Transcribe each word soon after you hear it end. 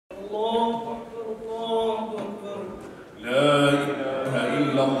لا إله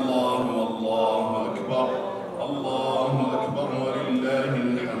إلا الله والله أكبر الله أكبر ولله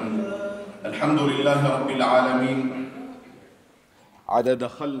الحمد. الحمد لله رب العالمين عدد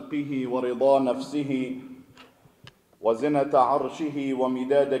خلقه ورضا نفسه وزنة عرشه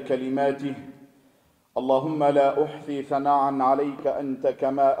ومداد كلماته. اللهم لا أحصي ثناء عليك أنت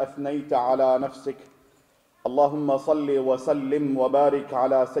كما أثنيت على نفسك. اللهم صل وسلم وبارك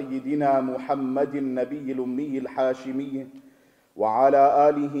على سيدنا محمد النبي الأمي الحاشمي وعلى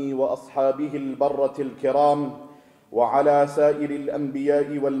آله وأصحابه البرة الكرام وعلى سائر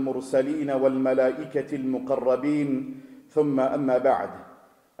الأنبياء والمرسلين والملائكة المقربين ثم أما بعد.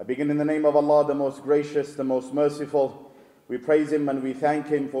 I begin in the name of Allah, the most gracious, the most merciful. We praise Him and we thank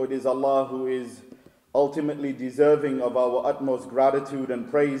Him, for it is Allah who is ultimately deserving of our utmost gratitude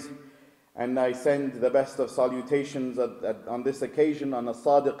and praise. And I send the best of salutations on this occasion on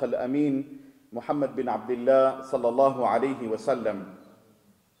As-Sadiq Al-Amin, Muhammad bin Abdullah sallallahu alayhi wa sallam.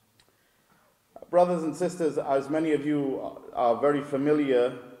 Brothers and sisters, as many of you are very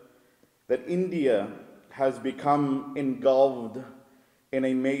familiar, that India has become engulfed in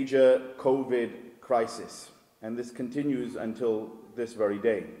a major COVID crisis. And this continues until this very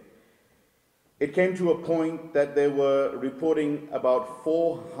day. It came to a point that they were reporting about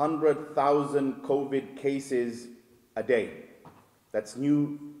 400,000 COVID cases a day. That's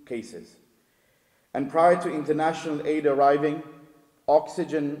new cases. And prior to international aid arriving,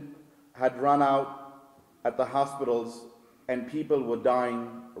 oxygen had run out at the hospitals and people were dying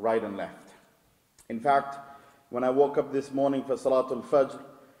right and left. In fact, when I woke up this morning for Salatul Fajr,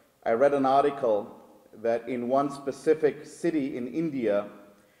 I read an article that in one specific city in India,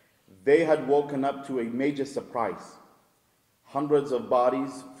 they had woken up to a major surprise. Hundreds of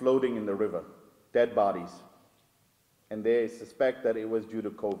bodies floating in the river, dead bodies. And they suspect that it was due to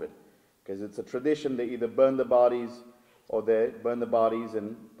COVID, because it's a tradition, they either burn the bodies or they burn the bodies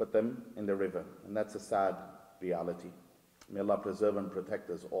and put them in the river. And that's a sad reality. May Allah preserve and protect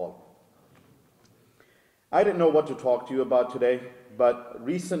us all. I didn't know what to talk to you about today, but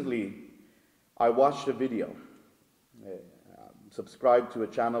recently I watched a video. Subscribed to a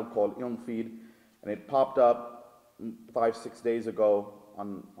channel called Feed, and it popped up 5-6 days ago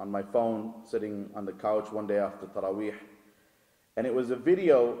on my phone, sitting on the couch one day after Taraweeh. And it was a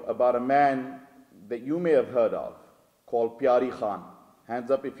video about a man that you may have heard of, called Pyari Khan. Hands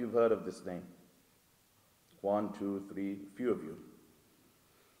up if you've heard of this name. 1, 2, 3, a few of you.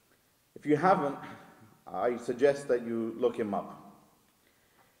 If you haven't, I suggest that you look him up.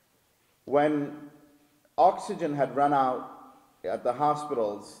 When oxygen had run out at the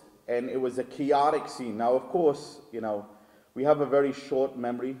hospitals, and it was a chaotic scene. Now, of course, we have a very short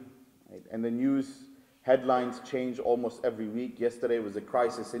memory, right? And the news headlines change almost every week. Yesterday was a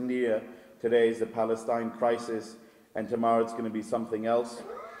crisis in India, today is the Palestine crisis, and tomorrow it's going to be something else.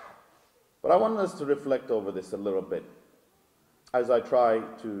 But I want us to reflect over this a little bit as I try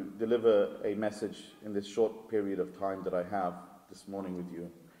to deliver a message in this short period of time that I have this morning with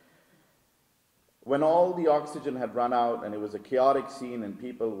you. When all the oxygen had run out and it was a chaotic scene and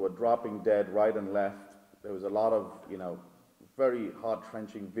people were dropping dead right and left, there was a lot of, very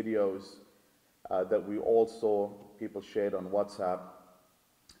heart-wrenching videos that we all saw, people shared on WhatsApp.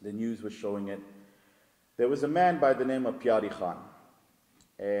 The news was showing it. There was a man by the name of Pyari Khan,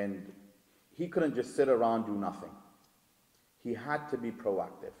 and he couldn't just sit around, do nothing. He had to be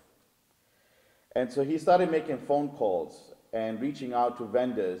proactive. And so he started making phone calls and reaching out to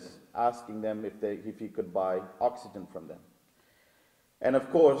vendors, asking them if he could buy oxygen from them. And of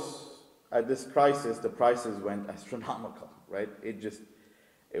course, at this crisis, the prices went astronomical, right? It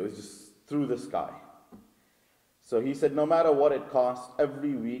was just through the sky. So he said no matter what it cost,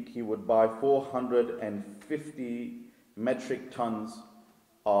 every week he would buy 450 metric tons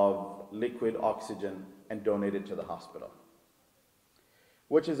of liquid oxygen and donate it to the hospital.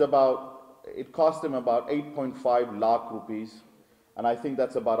 Which is it cost him about 8.5 lakh rupees, and I think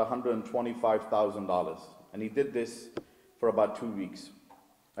that's about $125,000. And he did this for about 2 weeks.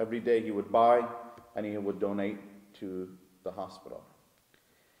 Every day he would buy and he would donate to the hospital.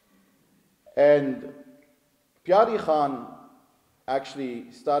 And Pyari Khan actually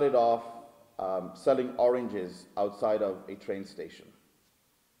started off selling oranges outside of a train station.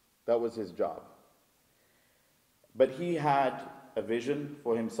 That was his job. But he had a vision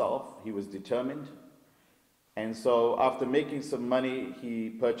for himself. He was determined. And so after making some money, he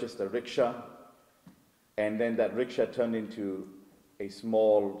purchased a rickshaw. And then that rickshaw turned into a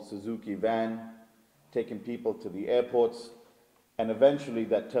small Suzuki van, taking people to the airports. And eventually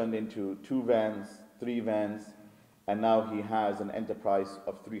that turned into 2 vans, 3 vans, and now he has an enterprise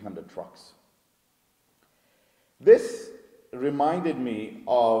of 300 trucks. This reminded me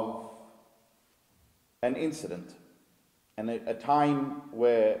of an incident and a time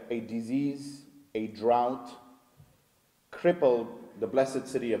where a disease, a drought, crippled the blessed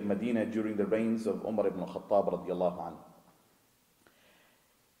city of Medina during the reigns of Umar ibn Khattab radiallahu anhu.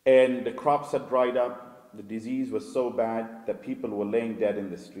 And the crops had dried up, the disease was so bad that people were laying dead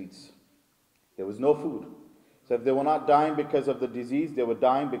in the streets. There was no food. So if they were not dying because of the disease, they were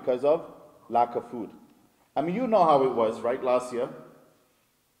dying because of lack of food. I mean, you know how it was, right, last year,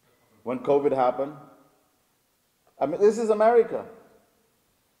 when COVID happened. I mean, this is America.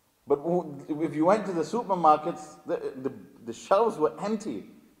 But if you went to the supermarkets, the shelves were empty.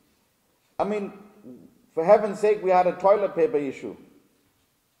 I mean, for heaven's sake, we had a toilet paper issue.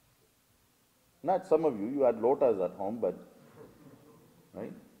 Not some of you, you had lotas at home, but,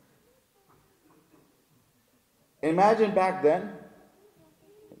 right? Imagine back then,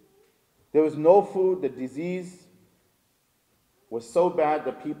 there was no food, the disease was so bad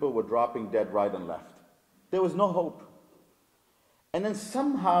that people were dropping dead right and left. There was no hope. And then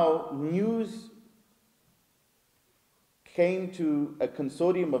somehow news came to a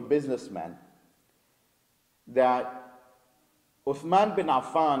consortium of businessmen that Uthman bin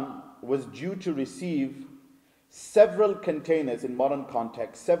Affan was due to receive several containers, in modern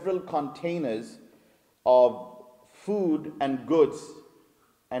context, several containers of food and goods,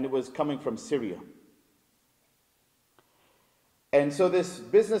 and it was coming from Syria. And so this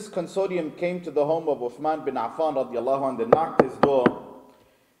business consortium came to the home of Uthman bin Affan radiallahu anhu. They knocked his door,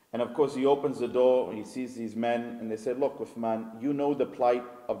 and of course he opens the door, he sees these men, and they said, look Uthman, you know the plight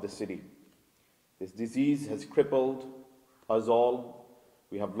of the city. This disease has crippled us all.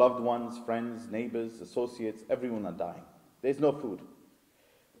 We have loved ones, friends, neighbors, associates, everyone are dying. There's no food.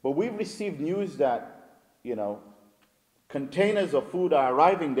 But we've received news that, containers of food are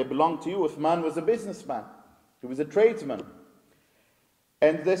arriving, they belong to you. Uthman was a businessman. He was a tradesman.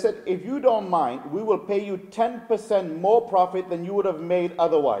 And they said, if you don't mind, we will pay you 10% more profit than you would have made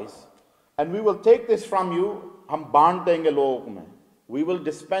otherwise. And we will take this from you. We will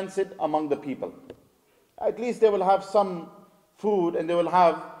dispense it among the people. At least they will have some food and they will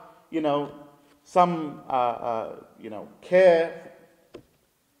have, some, care.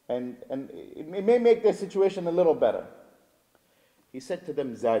 And it may make their situation a little better. He said to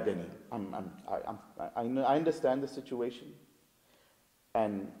them, Zadani, I understand the situation.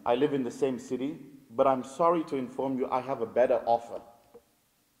 And I live in the same city, but I'm sorry to inform you, I have a better offer.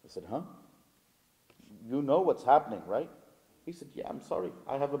 I said, huh? You know what's happening, right? He said, yeah, I'm sorry,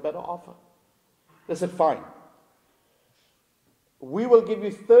 I have a better offer. They said, fine. We will give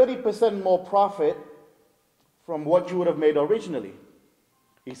you 30% more profit from what you would have made originally.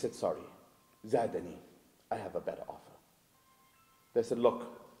 He said, sorry, Zadani, I have a better offer. They said, look,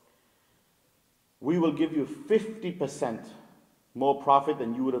 we will give you 50% more profit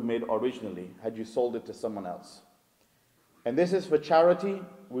than you would have made originally had you sold it to someone else. And this is for charity.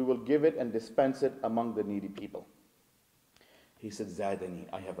 We will give it and dispense it among the needy people. He said, Zadani,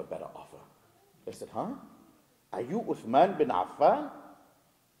 I have a better offer. They said, huh? Are you Uthman bin Affan?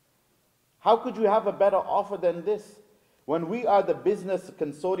 How could you have a better offer than this? When we are the business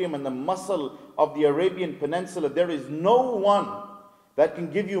consortium and the muscle of the Arabian Peninsula, there is no one that can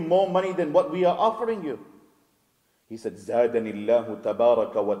give you more money than what we are offering you. He said, زادني الله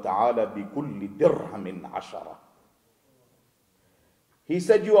تبارك وتعالى بكل درهم عشرة. He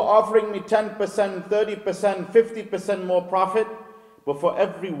said, you are offering me 10%, 30%, 50% more profit, but for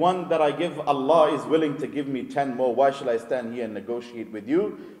every one that I give, Allah is willing to give me 10 more. Why shall I stand here and negotiate with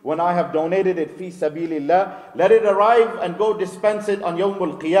you? When I have donated it, fi sabilillah, let it arrive and go dispense it on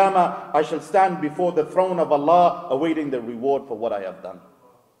Yawmul Qiyamah. I shall stand before the throne of Allah, awaiting the reward for what I have done.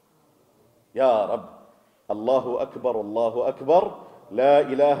 Ya Rabb. Allahu Akbar, Allahu Akbar, La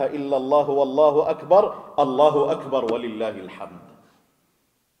ilaha illallah, Wallahu Akbar, Allahu Akbar, Walillahi alhamd.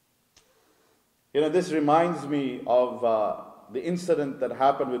 This reminds me of the incident that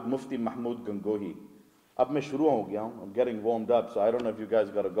happened with Mufti Mahmood Gangohi. I'm getting warmed up, so I don't know if you guys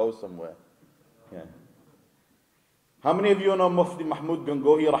got to go somewhere. Yeah. How many of you know Mufti Mahmood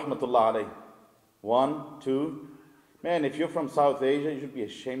Gangohi, rahmatullah alayh? 1, 2. Man, if you're from South Asia, you should be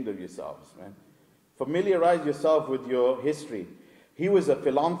ashamed of yourselves, man. Familiarize yourself with your history. He was a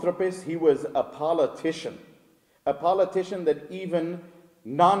philanthropist. He was a politician that even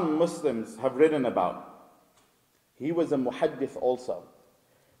non-Muslims have written about. He was a muhaddith also.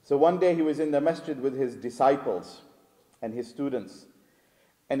 So one day he was in the masjid with his disciples and his students,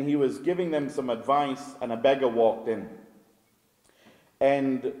 and he was giving them some advice, and a beggar walked in.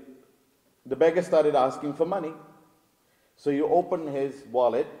 And the beggar started asking for money. So he opened his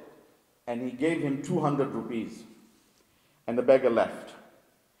wallet and he gave him 200 rupees. And the beggar left.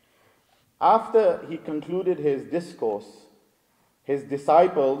 After he concluded his discourse, his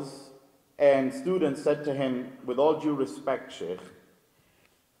disciples and students said to him, with all due respect, Shaykh,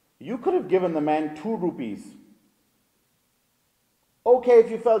 you could have given the man 2 rupees. Okay, if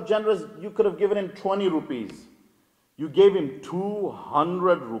you felt generous, you could have given him 20 rupees. You gave him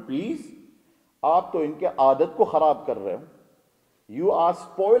 200 rupees. आप तो इनके आदत को खराब कर रहे हो. You are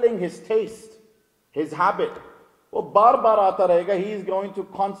spoiling his taste, his habit. वो बार बार आता रहेगा. He is going to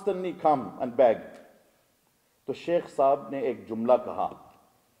constantly come and beg. तो शेख साहब ने एक जुमला कहा,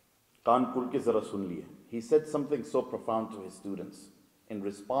 कान खोल के जरा सुन लिए. He said something so profound to his students in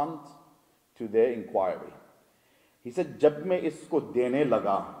response to their inquiry. He said, जब मैं इसको देने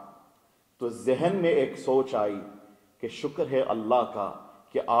लगा तो जहन में एक सोच आई कि शुक्र है अल्लाह का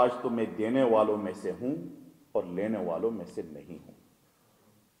कि आज तो मैं देने वालों में से हूं और लेने वालों में से नहीं हूं.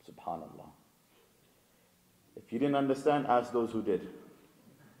 Subhanallah. If you didn't understand, ask those who did.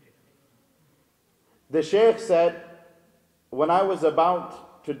 The Shaykh said, when I was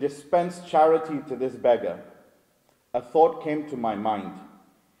about to dispense charity to this beggar, a thought came to my mind.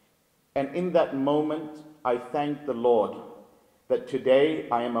 And in that moment, I thanked the Lord that today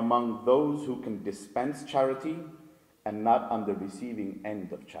I am among those who can dispense charity and not on the receiving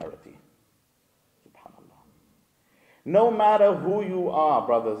end of charity. Subhanallah. No matter who you are,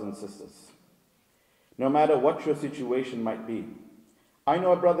 brothers and sisters, no matter what your situation might be. I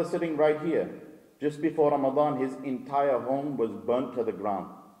know a brother sitting right here. Just before Ramadan, his entire home was burnt to the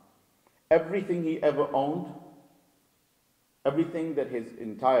ground. Everything he ever owned, everything that his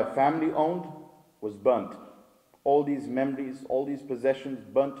entire family owned was burnt. All these memories, all these possessions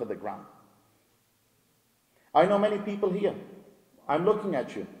burnt to the ground. I know many people here. I'm looking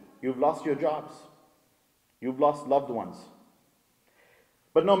at you. You've lost your jobs. You've lost loved ones.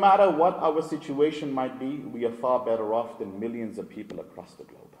 But no matter what our situation might be, we are far better off than millions of people across the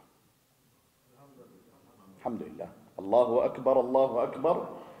globe. Alhamdulillah. Allahu Akbar, Allahu Akbar.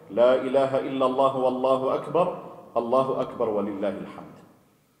 La ilaha illallah wallahu akbar. Allahu Akbar walillahi alhamd.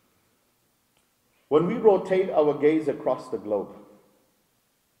 When we rotate our gaze across the globe,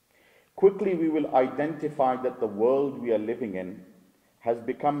 quickly we will identify that the world we are living in has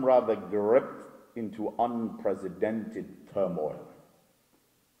become rather gripped into unprecedented turmoil.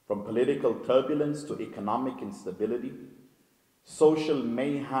 From political turbulence to economic instability, social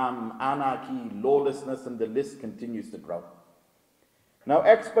mayhem, anarchy, lawlessness, and the list continues to grow. Now,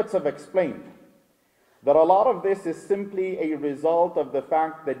 experts have explained that a lot of this is simply a result of the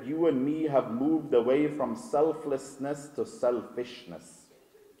fact that you and me have moved away from selflessness to selfishness,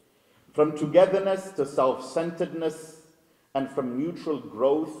 from togetherness to self-centeredness, and from mutual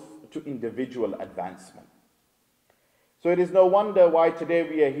growth to individual advancement. So it is no wonder why today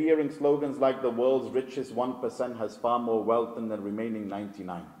we are hearing slogans like the world's richest 1% has far more wealth than the remaining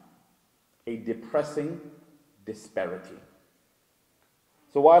 99%. A depressing disparity.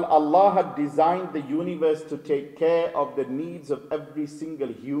 So while Allah had designed the universe to take care of the needs of every single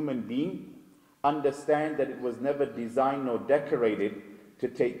human being, understand that it was never designed nor decorated to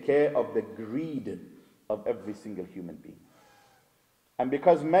take care of the greed of every single human being. And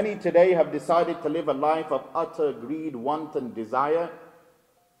because many today have decided to live a life of utter greed, want, and desire,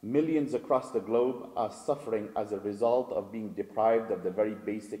 millions across the globe are suffering as a result of being deprived of the very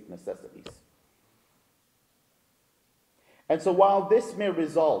basic necessities. And so while this may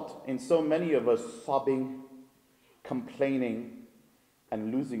result in so many of us sobbing, complaining,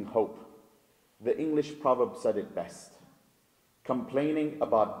 and losing hope, the English proverb said it best. Complaining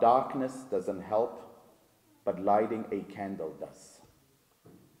about darkness doesn't help, but lighting a candle does.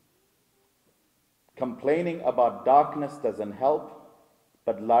 Complaining about darkness doesn't help,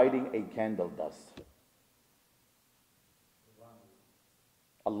 but lighting a candle does.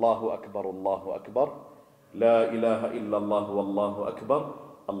 Allahu Akbar, Allahu Akbar. La ilaha illallah wallahu akbar.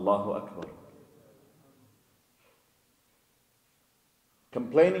 Allahu Akbar.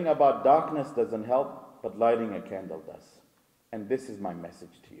 Complaining about darkness doesn't help, but lighting a candle does. And this is my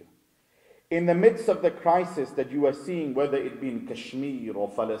message to you. In the midst of the crisis that you are seeing, whether it be in Kashmir or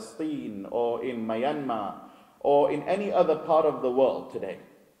Palestine or in Myanmar or in any other part of the world today,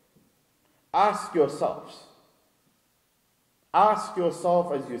 ask yourself as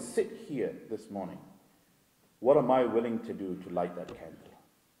you sit here this morning, what am I willing to do to light that candle?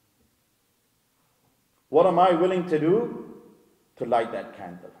 What am I willing to do to light that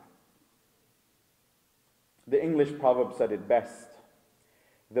candle? The English proverb said it best.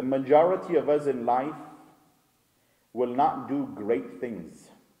 The majority of us in life will not do great things,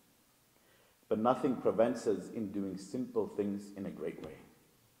 but nothing prevents us in doing simple things in a great way.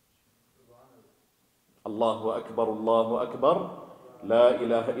 Allahu Akbar, Allahu Akbar, La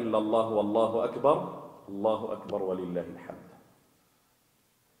ilaha illallah, Wallahu Akbar, Allahu Akbar, Walillahi alhamd.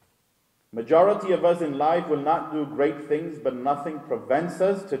 Majority of us in life will not do great things, but nothing prevents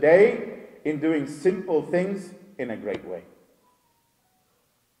us today in doing simple things in a great way.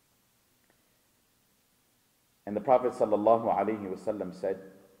 And the Prophet ﷺ said,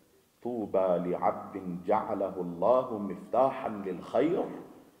 طُوبَى لِعَبْدٍ جَعَلَهُ اللَّهُ مِفْتَاحًا لِلْخَيْرِ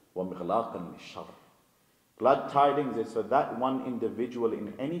وَمِغْلَاقًا لِلشَّرِّ. Glad tidings is for that one individual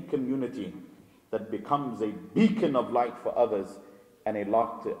in any community that becomes a beacon of light for others and a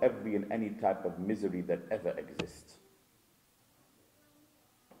lock to every and any type of misery that ever exists.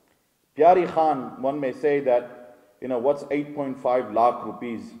 Pyari Khan, one may say that, what's 8.5 lakh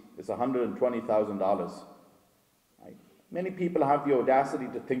rupees? It's $120,000. Right? Many people have the audacity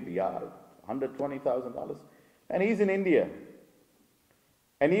to think, $120,000. And he's in India.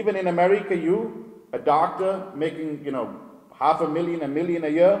 And even in America, a doctor making, $500,000, $1 million a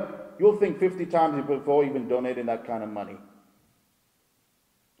year, you'll think 50 times before even donating that kind of money.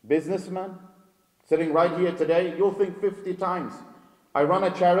 Businessman, sitting right here today, you'll think 50 times. I run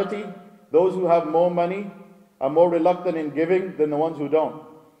a charity. Those who have more money are more reluctant in giving than the ones who don't.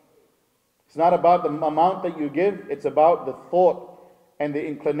 It's not about the amount that you give, it's about the thought and the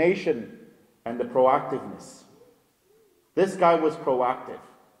inclination and the proactiveness. This guy was proactive.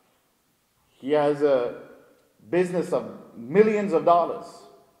 He has a business of millions of dollars.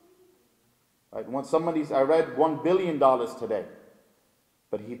 Right? I read $1 billion today.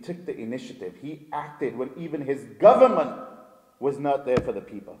 But he took the initiative. He acted when even his government was not there for the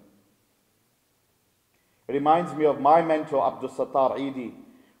people. It reminds me of my mentor, Abdul Sattar Eidi,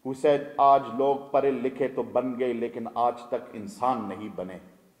 who said, "Aaj log pare likhe to ban gaye, lekin aaj tak insan nahi bane."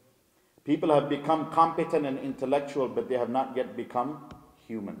 People have become competent and intellectual, but they have not yet become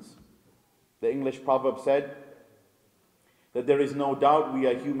humans. The English proverb said that there is no doubt we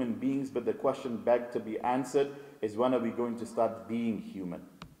are human beings, but the question begged to be answered is, when are we going to start being human?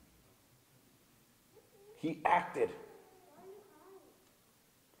 He acted.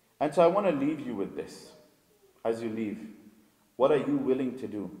 And so I want to leave you with this. As you leave, what are you willing to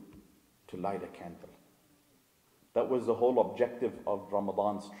do to light a candle? That was the whole objective of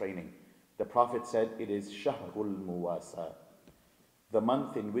Ramadan's training. The Prophet said it is Shahrul Muwasa, the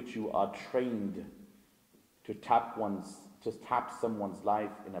month in which you are trained to tap someone's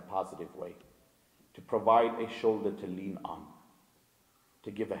life in a positive way, to provide a shoulder to lean on,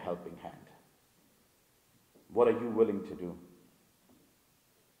 to give a helping hand. What are you willing to do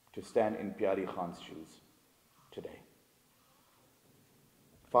to stand in Pyari Khan's shoes today?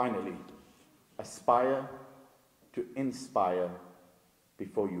 Finally, aspire to inspire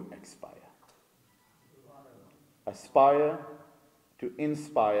before you expire. Aspire to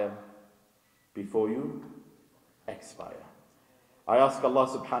inspire before you expire. I ask Allah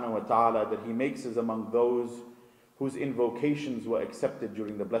subhanahu wa ta'ala that He makes us among those whose invocations were accepted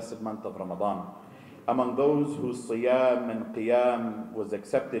during the blessed month of Ramadan, among those whose siyam and qiyam was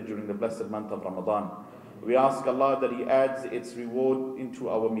accepted during the blessed month of Ramadan. We ask Allah that He adds its reward into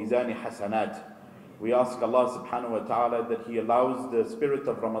our mizani hasanat. We ask Allah subhanahu wa ta'ala that He allows the spirit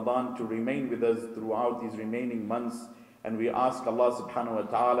of Ramadan to remain with us throughout these remaining months. And we ask Allah subhanahu wa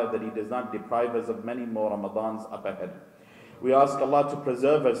ta'ala that He does not deprive us of many more Ramadans up ahead. We ask Allah to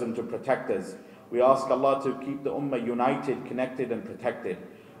preserve us and to protect us. We ask Allah to keep the ummah united, connected and protected.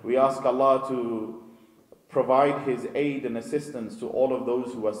 We ask Allah to provide His aid and assistance to all of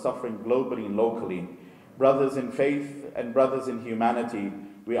those who are suffering globally and locally. Brothers in faith and brothers in humanity,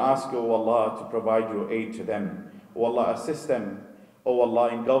 we ask, O Allah, to provide your aid to them. O Allah, assist them. O Allah,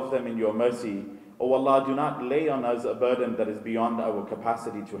 engulf them in your mercy. O Allah, do not lay on us a burden that is beyond our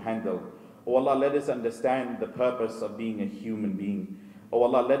capacity to handle. O Allah, let us understand the purpose of being a human being. O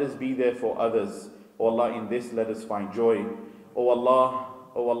Allah, let us be there for others. O Allah, in this let us find joy. O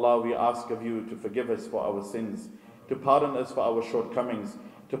Allah, we ask of you to forgive us for our sins, to pardon us for our shortcomings,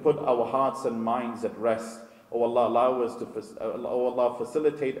 to put our hearts and minds at rest. O Allah, allow us to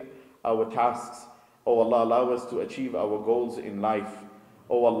facilitate our tasks. O Allah, allow us to achieve our goals in life.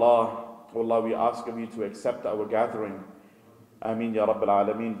 O Allah, we ask of you to accept our gathering. Ameen Ya Rabbil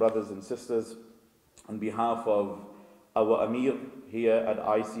Alameen. Brothers and sisters, on behalf of our Amir here at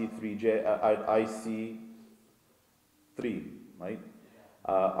ICCC,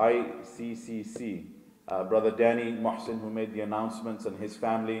 Brother Danny Mohsin, who made the announcements, and his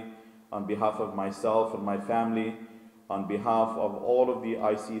family, on behalf of myself and my family, on behalf of all of the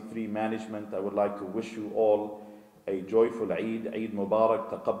IC3 management, I would like to wish you all a joyful Eid, Eid Mubarak,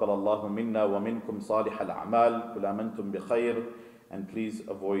 taqabbal Allahu minna wa minkum salih al-a'mal, kul amantum bi khair, and please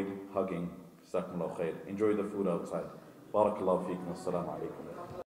avoid hugging. Jazakumullahu khair. Enjoy the food outside. Barakallahu feekum. Assalamu alaikum.